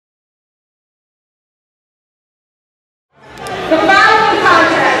The following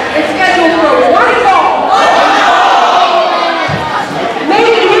contest is scheduled for one fall.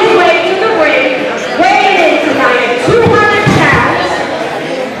 Making his way to the ring, weighing in tonight at 200 pounds,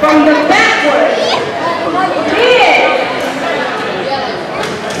 from the backwoods, he is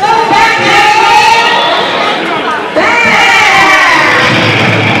the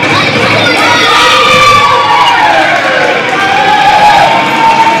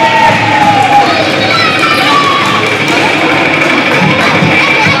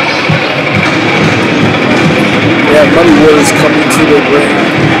Muddy Waters coming to the ring.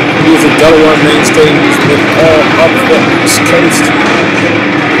 He is a Delaware mainstay. He's been all up the East Coast.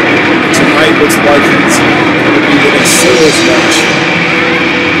 Tonight looks like he's going to be in a singles match.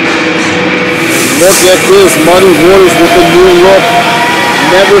 Look at this, Muddy Waters with a new look.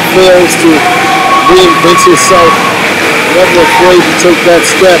 Never fails to reinvent himself. Never afraid to take that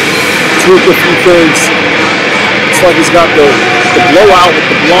step, tweak a few things. Looks like he's got the blowout with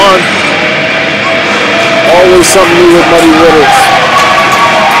the blonde. Always something new with Muddy Waters.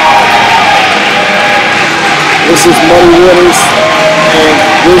 This is Muddy Waters, and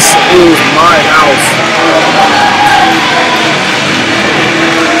this is my house.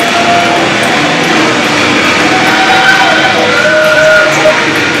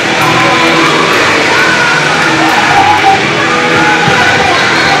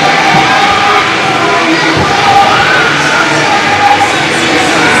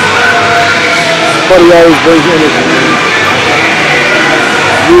 Muddy always brings energy.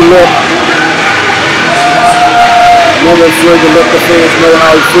 New look. Never afraid to let the fans know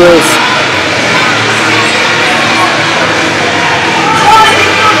how he feels.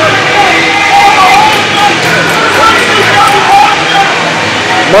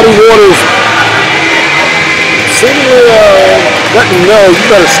 Muddy Waters seemingly letting him know you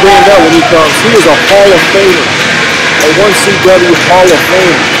better stand up when he comes. He is a Hall of Famer. A 1CW Hall of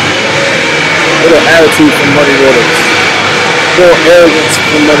Famer. What an attitude from Muddy Waters. More arrogance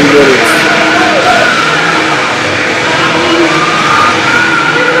from Muddy Waters.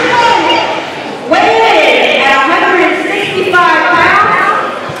 weighing at 165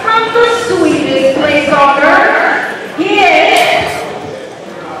 pounds, from the sweetest place on earth, he is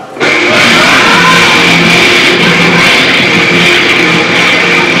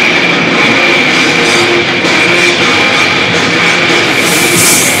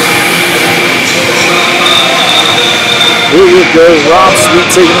Here we go, Rob Sweet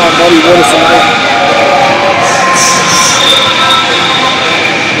taking on Muddy Waters tonight.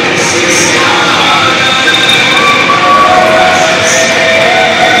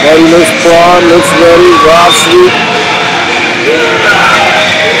 Muddy looks prime, looks ready. Rob Sweet.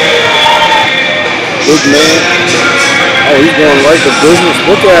 Big man. Oh, he's going right to business.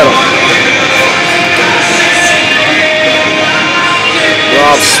 Look at him.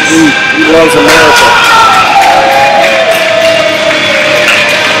 Rob Sweet. He loves America.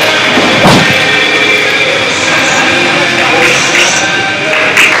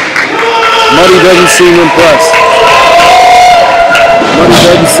 Muddy doesn't seem impressed. Muddy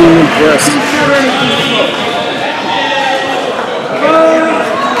doesn't seem impressed.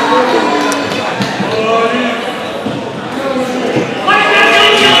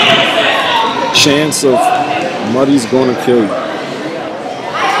 Chance of Muddy's going to kill you.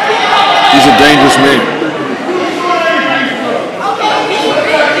 He's a dangerous man.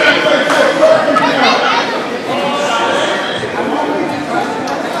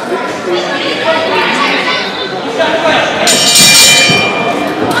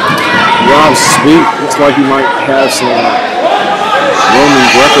 Rob Sweet looks like he might have some Roman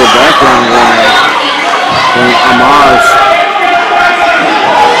Greco background going on. An homage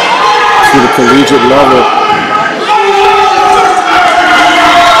to the collegiate level.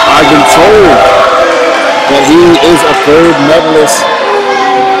 I've been told that he is a third medalist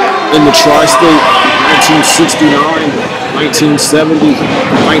in the Tri-State 1969, 1970,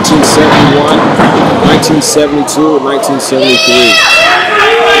 1971, 1972, and 1973.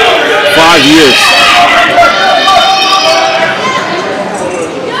 5 years.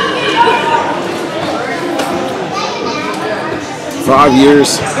 5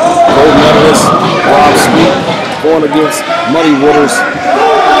 years. Gold medalist, Rob Sweet, going against Muddy Waters,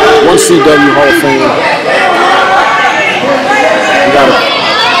 1CW Hall of Fame. He got a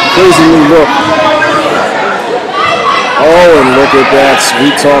crazy new look. Oh, and look at that.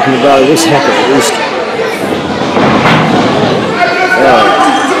 Sweet talking about it. Looks like a rooster.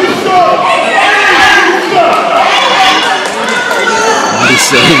 He's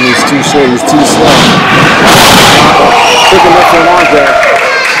saying he's too short, he's too slow. Picking up for an arm grab.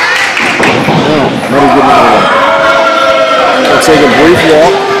 No, Muddy getting out of there. Safe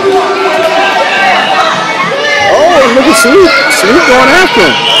walk. Oh, look at Sweet. Sweet going after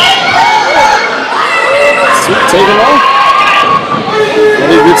him. Sweet taking off.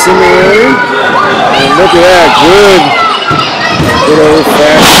 Muddy gets in the ring. And look at that. Good old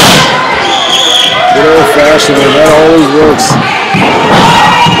fashioned. Good old fashioned. And that always works.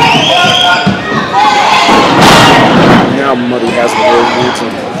 Now Muddy has the whole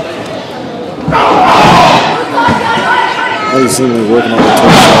routine. Muddy's seemingly working on the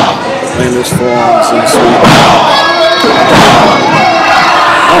torso. Playing those forearms and Sweet.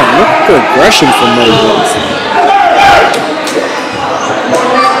 Oh, look at the aggression from Muddy Waters.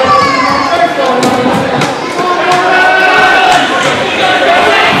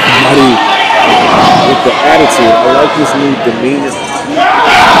 Muddy with the attitude. I like this new demeanor.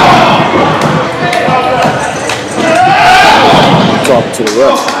 Talking to the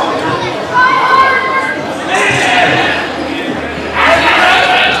ref.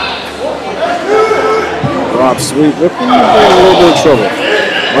 Rob Sweet looking in a little bit of trouble.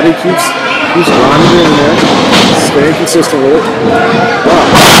 Muddy keeps grinding in there, staying consistent with it. Wow.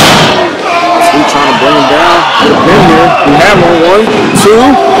 Sweet trying to bring him down. Put a pin here. We have one, 2.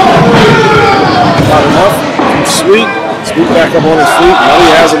 Not enough. Sweet back up on his feet. Muddy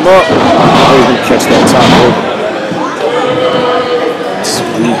has him up. Oh, he's gonna catch that top rope.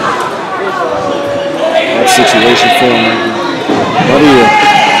 Sweet. That situation for him right now. Muddy,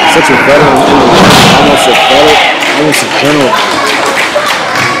 such a veteran, almost a general.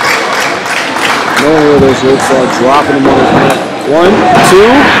 Knowing where those ropes are, dropping them on his hand. 1,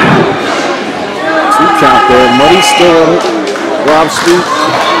 2. 2 count there. Muddy's still on it. Rob Sweet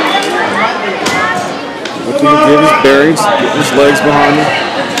looking to get his bearings, getting his legs behind him.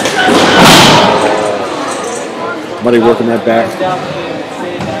 Muddy working that back.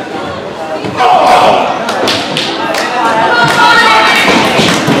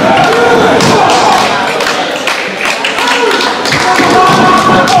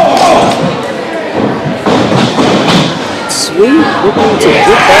 Sweet looking to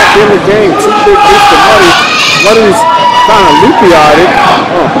get back in the game. 2 big hits to Muddy. Muddy's kind of loopy-eyed it.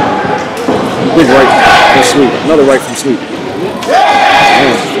 Oh. Big right from Sweet. Another right from Sweet.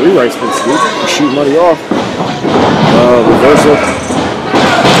 Man, 3 rights from Sweet. Shoot Muddy off. Reversal.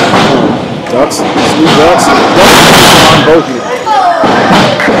 Ducks. Sweet ducks. On both of them.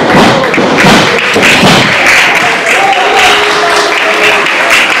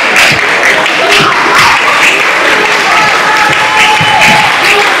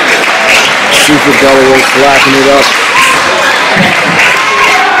 Super Delaware slacking it up.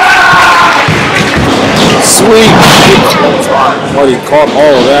 Sweet. Muddy caught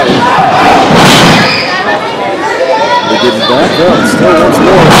all of that one. They're getting back up. Still once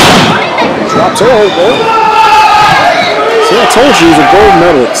more. Drop toe hold there. See, I told you he was a gold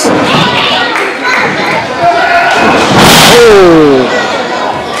medalist. Oh.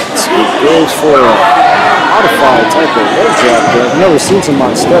 Sweet goes for a modified type of leg drop there. I've never seen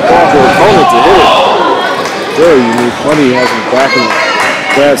somebody step off their opponent to hit it. Very unique. Muddy has him back in a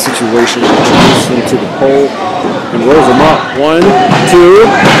bad situation. Introduces him to the pole and rolls him up. 1, 2,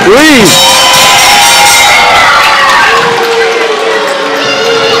 3.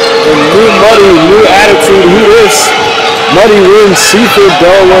 And new Muddy, new attitude. He is. Muddy wins. Seaford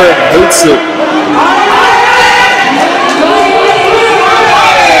Delaware hates it.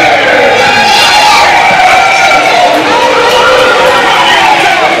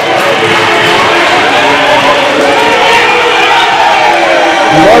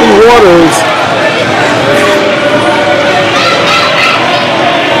 Muddy Waters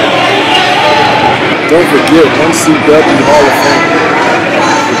don't forget NCW Hall of Fame.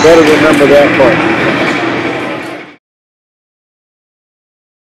 You better remember that part.